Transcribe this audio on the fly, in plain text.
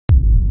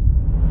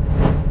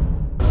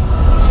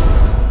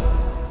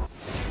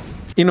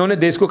इन्होंने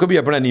देश को कभी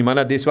अपना नहीं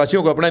माना,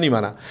 देशवासियों को अपना नहीं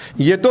माना।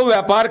 ये तो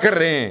व्यापार कर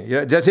रहे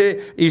हैं,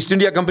 जैसे ईस्ट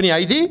इंडिया कंपनी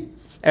आई थी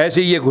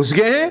ऐसे ये घुस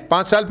गए हैं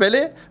 5 साल पहले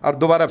और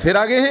दोबारा फिर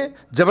आ गए हैं,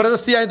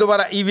 ज़बरदस्ती आए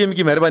दोबारा ईवीएम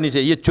की मेहरबानी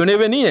से। ये चुने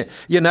हुए नहीं है,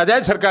 ये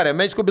नाजायज़ सरकार है।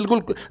 मैं इसको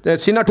बिल्कुल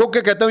सीना ठोक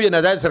के कहता हूँ, ये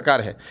नाजायज़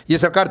सरकार है। ये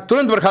सरकार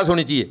तुरंत बर्खास्त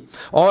होनी चाहिए।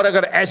 और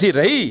अगर ऐसी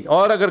रही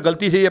और अगर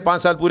गलती से ये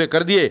 5 साल पूरे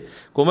कर दिए,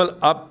 कोमल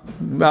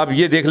आप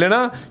ये देख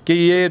लेना कि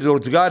ये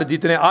रोजगार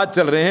जितने आज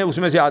चल रहे हैं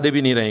उसमें से आधे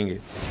भी नहीं रहेंगे।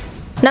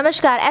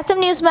 नमस्कार, एसएम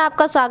न्यूज़ में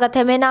आपका स्वागत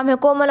है। मेरा नाम है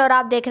कोमल और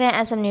आप देख रहे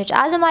हैं एसएम न्यूज़।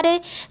 आज हमारे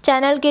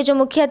चैनल के जो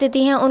मुख्य अतिथि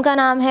हैं उनका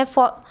नाम है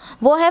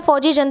वो है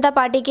फौजी जनता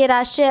पार्टी के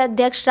राष्ट्रीय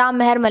अध्यक्ष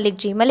माहर मलिक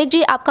जी। मलिक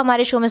जी, आपका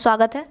हमारे शो में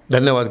स्वागत है।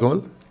 धन्यवाद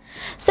कोमल।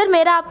 सर,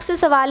 मेरा आपसे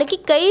सवाल है कि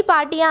कई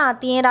पार्टियां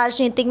आती हैं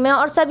राजनीतिक में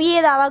और सभी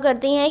ये दावा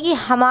करती हैं कि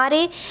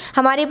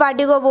हमारी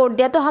पार्टी को वोट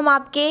दिया तो हम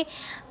आपके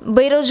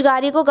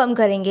बेरोजगारी को कम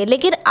करेंगे,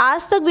 लेकिन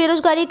आज तक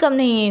बेरोजगारी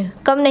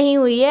कम नहीं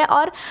हुई है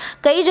और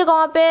कई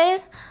जगहों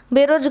पे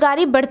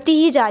बेरोजगारी बढ़ती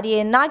ही जा रही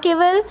है। ना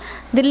केवल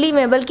दिल्ली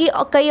में बल्कि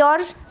कई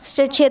और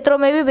क्षेत्रों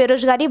में भी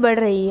बेरोजगारी बढ़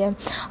रही है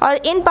और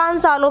इन 5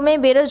 सालों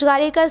में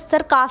बेरोजगारी का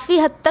स्तर काफ़ी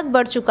हद तक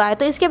बढ़ चुका है।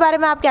 तो इसके बारे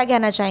में आप क्या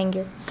कहना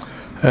चाहेंगे?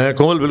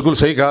 कोमल, बिल्कुल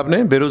सही कहा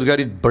आपने।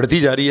 बेरोज़गारी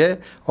बढ़ती जा रही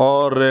है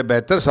और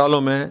 72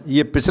 सालों में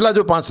ये पिछला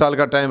जो 5 साल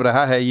का टाइम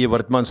रहा है, ये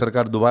वर्तमान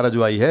सरकार दोबारा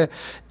जो आई है,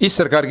 इस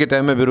सरकार के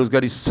टाइम में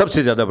बेरोज़गारी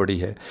सबसे ज़्यादा बढ़ी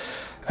है।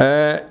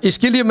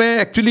 इसके लिए मैं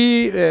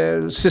एक्चुअली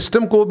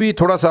सिस्टम को भी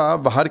थोड़ा सा,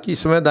 बाहर की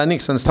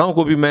संवैधानिक संस्थाओं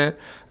को भी मैं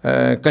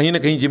कहीं ना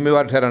कहीं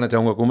जिम्मेवार ठहराना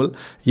चाहूँगा कोमल।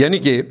 यानी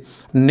कि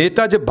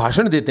नेता जब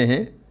भाषण देते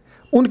हैं,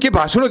 उनके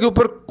भाषणों के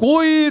ऊपर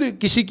कोई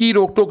किसी की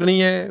रोक टोक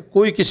नहीं है,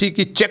 कोई किसी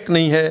की चेक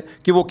नहीं है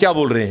कि वो क्या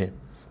बोल रहे हैं।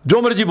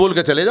 जो मर्जी बोल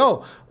कर चले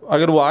जाओ,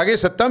 अगर वो आगे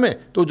सत्ता में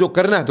तो जो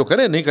करना है तो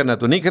करें, नहीं करना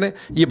तो नहीं करें।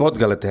 ये बहुत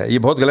गलत है, ये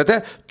बहुत गलत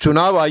है।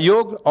 चुनाव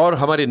आयोग और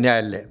हमारे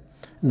न्यायालय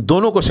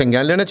दोनों को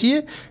संज्ञान लेना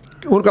चाहिए।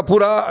 उनका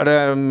पूरा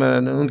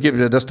उनके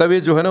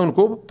दस्तावेज जो है ना,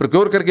 उनको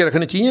प्रिक्योर करके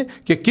रखने चाहिए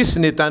कि किस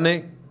नेता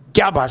ने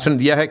क्या भाषण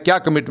दिया है, क्या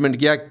कमिटमेंट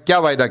किया, क्या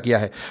वायदा किया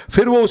है।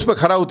 फिर वो उस पर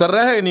खरा उतर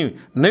रहा है,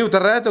 नहीं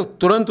उतर रहा है तो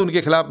तुरंत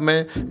उनके खिलाफ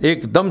में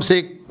एकदम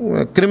से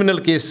क्रिमिनल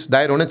केस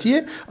दायर होना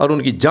चाहिए और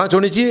उनकी जांच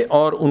होनी चाहिए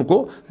और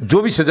उनको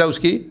जो भी सज़ा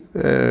उसकी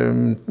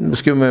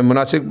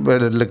मुनासिब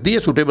लगती है,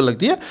 सूटेबल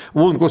लगती है,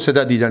 वो उनको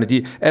सज़ा दी जानी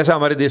चाहिए। ऐसा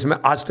हमारे देश में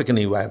आज तक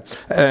नहीं हुआ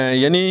है।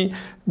 यानी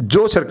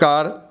जो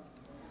सरकार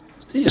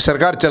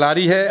चला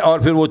रही है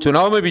और फिर वो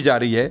चुनाव में भी जा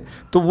रही है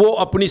तो वो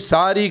अपनी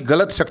सारी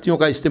गलत शक्तियों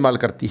का इस्तेमाल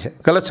करती है,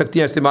 गलत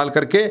शक्तियाँ इस्तेमाल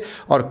करके,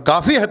 और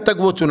काफ़ी हद तक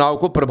वो चुनाव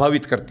को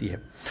प्रभावित करती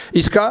है।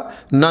 इसका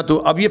ना तो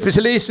अब ये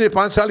पिछले इस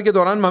 5 साल के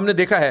दौरान में हमने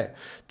देखा है,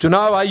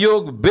 चुनाव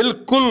आयोग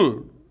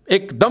बिल्कुल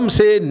एकदम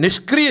से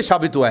निष्क्रिय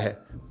साबित हुआ है।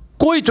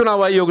 कोई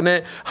चुनाव आयोग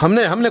ने,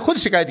 हमने खुद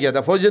शिकायत किया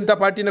था, फौजी जनता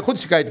पार्टी ने खुद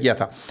शिकायत किया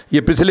था।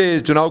 ये पिछले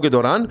चुनाव के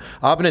दौरान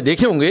आपने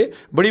देखे होंगे,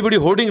 बड़ी बड़ी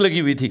होर्डिंग लगी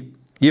हुई थी।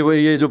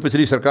 ये जो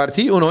पिछली सरकार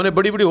थी, उन्होंने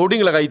बड़ी बड़ी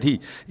होर्डिंग लगाई थी,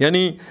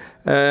 यानी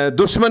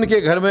दुश्मन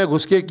के घर में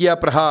घुस के किया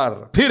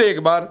प्रहार, फिर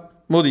एक बार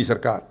मोदी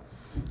सरकार।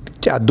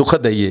 क्या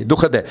दुखद है, ये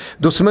दुखद है।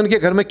 दुश्मन के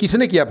घर में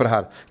किसने किया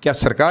प्रहार? क्या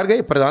सरकार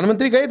गए,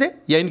 प्रधानमंत्री गए थे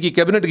या इनकी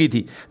कैबिनेट गई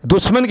थी?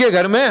 दुश्मन के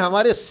घर में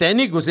हमारे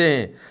सैनिक घुसे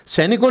हैं,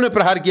 सैनिकों ने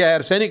प्रहार किया है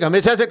और सैनिक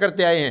हमेशा से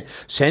करते आए हैं।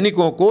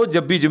 सैनिकों को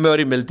जब भी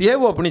जिम्मेवारी मिलती है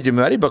वो अपनी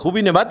जिम्मेवारी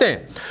बखूबी निभाते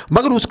हैं,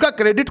 मगर उसका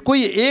क्रेडिट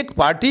कोई एक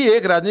पार्टी,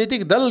 एक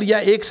राजनीतिक दल या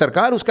एक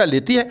सरकार उसका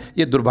लेती है।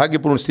 ये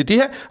दुर्भाग्यपूर्ण स्थिति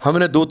है।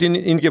 हमने 2-3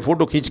 इनके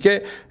फ़ोटो खींच के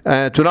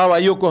चुनाव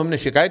आयोग को हमने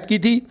शिकायत की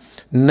थी,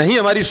 नहीं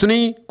हमारी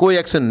सुनी, कोई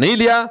एक्शन नहीं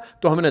लिया,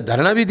 तो हमने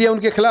धरना भी दिया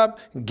उनके खिलाफ,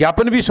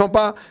 ज्ञापन भी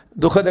सौंपा।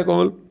 दुखद है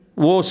कोमल,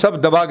 वो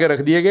सब दबा के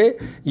रख दिए गए।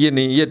 ये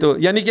नहीं, ये तो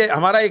यानी कि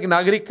हमारा एक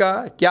नागरिक का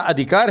क्या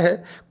अधिकार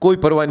है, कोई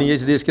परवाह नहीं है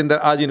इस देश के अंदर।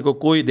 आज इनको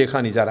कोई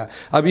देखा नहीं जा रहा।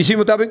 अब इसी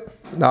मुताबिक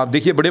आप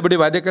देखिए, बड़े बड़े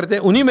वायदे करते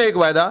हैं, उन्हीं में एक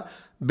वायदा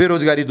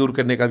बेरोजगारी दूर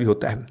करने का भी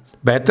होता है।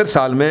 72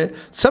 साल में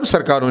सब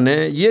सरकारों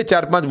ने ये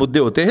 4-5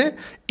 मुद्दे होते हैं,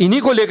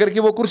 इन्हीं को लेकर के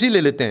वो कुर्सी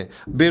ले लेते हैं।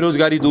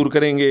 बेरोजगारी दूर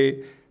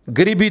करेंगे,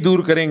 गरीबी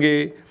दूर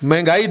करेंगे,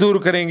 महंगाई दूर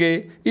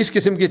करेंगे, इस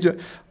किस्म की।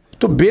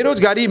 तो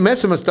बेरोजगारी, मैं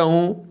समझता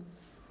हूँ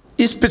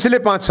इस पिछले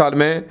 5 साल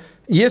में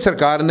ये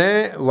सरकार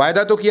ने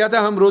वायदा तो किया था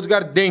हम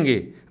रोज़गार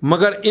देंगे,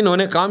 मगर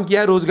इन्होंने काम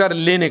किया है रोज़गार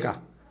लेने का,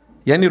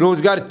 यानी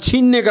रोज़गार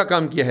छीनने का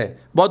काम किया है।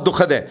 बहुत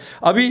दुखद है।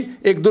 अभी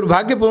एक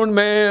दुर्भाग्यपूर्ण,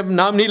 मैं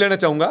नाम नहीं लेना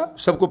चाहूँगा,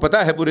 सबको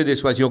पता है पूरे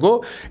देशवासियों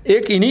को,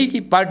 एक इन्हीं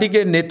की पार्टी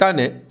के नेता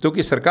ने, जो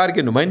कि सरकार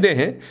के नुमाइंदे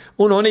हैं,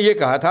 उन्होंने ये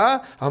कहा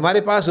था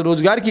हमारे पास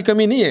रोज़गार की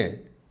कमी नहीं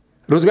है,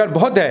 रोज़गार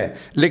बहुत है,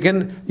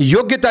 लेकिन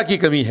योग्यता की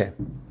कमी है,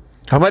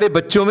 हमारे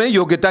बच्चों में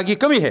योग्यता की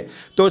कमी है।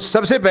 तो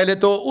सबसे पहले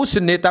तो उस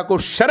नेता को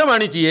शर्म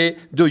आनी चाहिए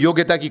जो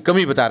योग्यता की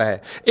कमी बता रहा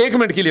है। 1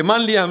 मिनट के लिए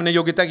मान लिया हमने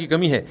योग्यता की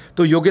कमी है,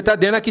 तो योग्यता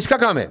देना किसका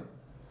काम है?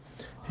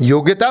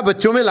 योग्यता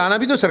बच्चों में लाना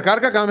भी तो सरकार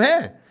का काम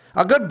है।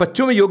 अगर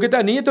बच्चों में योग्यता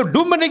नहीं है तो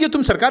डूब मरने की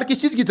तुम सरकार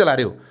किस चीज़ की चला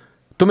रहे हो?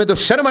 तुम्हें तो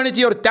शर्म आनी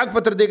चाहिए और त्याग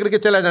पत्र दे करके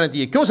चला जाना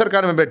चाहिए। क्यों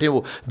सरकार में बैठे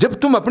हो जब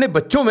तुम अपने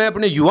बच्चों में,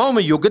 अपने युवाओं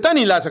में योग्यता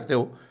नहीं ला सकते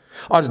हो?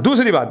 और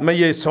दूसरी बात, मैं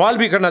ये सवाल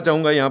भी करना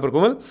चाहूँगा यहाँ पर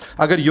कोमल,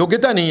 अगर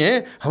योग्यता नहीं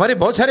है, हमारे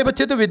बहुत सारे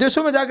बच्चे तो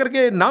विदेशों में जाकर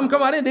के नाम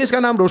कमा रहे हैं, देश का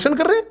नाम रोशन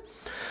कर रहे हैं।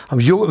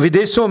 अब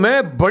विदेशों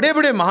में बड़े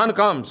बड़े महान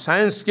काम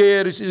साइंस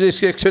के,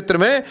 इसके क्षेत्र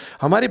में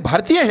हमारे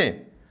भारतीय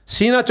हैं।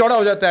 सीना चौड़ा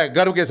हो जाता है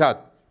गर्व के साथ।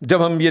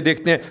 जब हम ये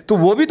देखते हैं तो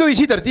वो भी तो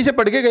इसी धरती से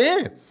पढ़ के गए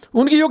हैं,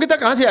 उनकी योग्यता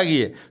कहाँ से आ गई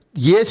है?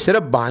 ये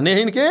सिर्फ बहाने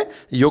हैं इनके,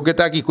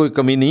 योग्यता की कोई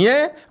कमी नहीं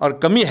है, और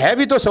कमी है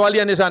भी तो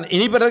सवालिया निशान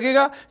इन्हीं पर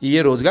रखेगा।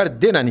 ये रोजगार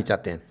देना नहीं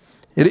चाहते हैं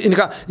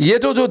इनका। ये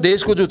तो जो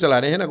देश को जो चला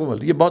रहे हैं ना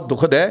कोमल, ये बहुत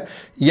दुखद है।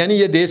 यानी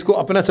ये देश को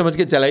अपना समझ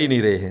के चला ही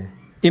नहीं रहे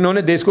हैं।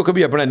 इन्होंने देश को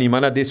कभी अपना नहीं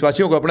माना,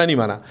 देशवासियों को अपना नहीं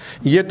माना।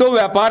 ये तो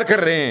व्यापार कर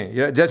रहे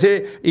हैं।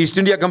 जैसे ईस्ट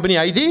इंडिया कंपनी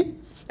आई थी,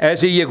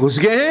 ऐसे ही ये घुस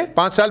गए हैं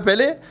 5 साल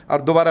पहले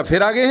और दोबारा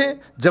फिर आ गए हैं,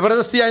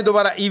 ज़बरदस्ती आए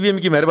दोबारा ईवीएम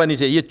की मेहरबानी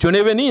से। ये चुने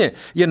हुए नहीं है,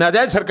 ये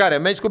नाजायज़ सरकार है।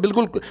 मैं इसको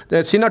बिल्कुल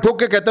सीना ठोक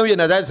के कहता हूँ, ये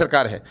नाजायज़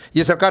सरकार है।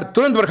 ये सरकार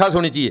तुरंत बर्खास्त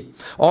होनी चाहिए।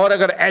 और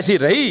अगर ऐसी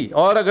रही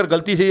और अगर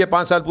गलती से ये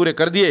 5 साल पूरे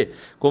कर दिए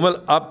कोमल,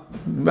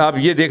 आप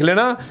ये देख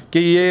लेना कि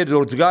ये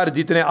रोजगार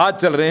जितने आज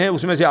चल रहे हैं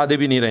उसमें से आधे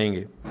भी नहीं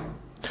रहेंगे,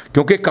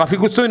 क्योंकि काफ़ी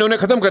कुछ तो इन्होंने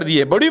ख़त्म कर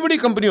दिए। बड़ी बड़ी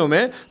कंपनियों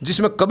में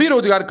जिसमें कभी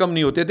रोज़गार कम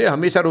नहीं होते थे,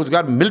 हमेशा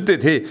रोज़गार मिलते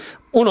थे,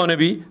 उन्होंने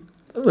भी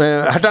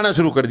हटाना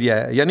शुरू कर दिया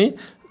है। यानी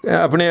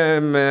अपने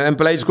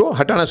एम्प्लॉइज़ को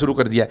हटाना शुरू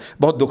कर दिया है।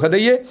 बहुत दुखद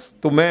है ये।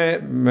 तो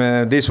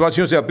मैं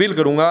देशवासियों से अपील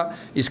करूंगा,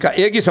 इसका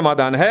एक ही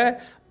समाधान है।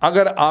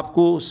 अगर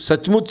आपको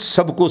सचमुच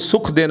सबको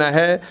सुख देना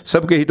है,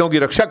 सबके हितों की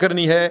रक्षा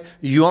करनी है,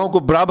 युवाओं को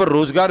बराबर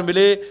रोज़गार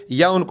मिले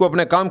या उनको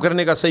अपने काम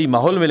करने का सही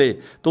माहौल मिले,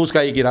 तो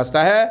उसका एक ही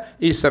रास्ता है,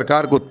 इस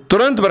सरकार को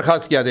तुरंत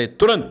बर्खास्त किया जाए,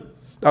 तुरंत।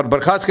 और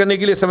बर्खास्त करने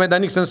के लिए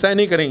संवैधानिक संस्थाएं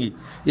नहीं करेंगी,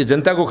 ये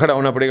जनता को खड़ा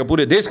होना पड़ेगा,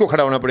 पूरे देश को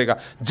खड़ा होना पड़ेगा।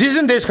 जिस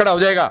दिन देश खड़ा हो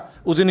जाएगा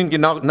उस दिन इनकी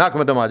नाक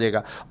में दम आ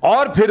जाएगा।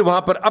 और फिर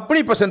वहाँ पर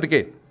अपनी पसंद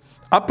के,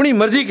 अपनी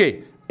मर्जी के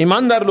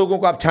ईमानदार लोगों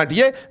को आप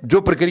छांटिए।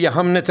 जो प्रक्रिया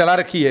हमने चला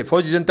रखी है,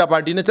 फौजी जनता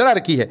पार्टी ने चला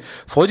रखी है।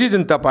 फौजी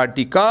जनता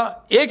पार्टी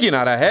का एक ही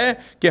नारा है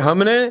कि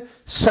हमने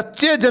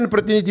सच्चे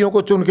जनप्रतिनिधियों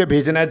को चुन के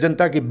भेजना है,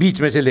 जनता के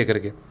बीच में से लेकर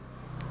के।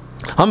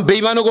 हम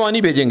बेईमानों को वहाँ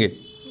नहीं भेजेंगे,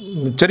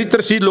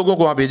 चरित्रशील लोगों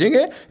को वहाँ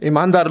भेजेंगे,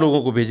 ईमानदार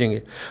लोगों को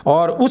भेजेंगे।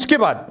 और उसके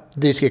बाद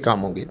देश के काम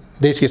होंगे,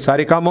 देश के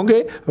सारे काम होंगे,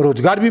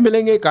 रोजगार भी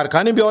मिलेंगे,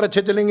 कारखाने भी और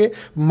अच्छे चलेंगे,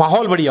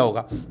 माहौल बढ़िया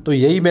होगा। तो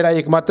यही मेरा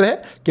एकमात्र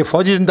है कि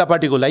फौजी जनता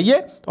पार्टी को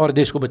लाइए और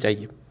देश को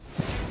बचाइए।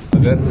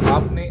 अगर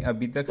आपने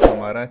अभी तक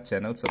हमारा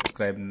चैनल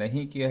सब्सक्राइब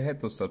नहीं किया है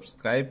तो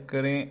सब्सक्राइब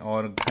करें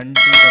और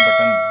घंटी का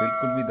बटन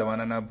बिल्कुल भी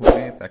दबाना ना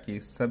भूलें, ताकि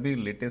सभी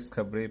लेटेस्ट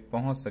खबरें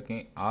पहुंच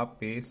सकें आप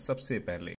पे सबसे पहले।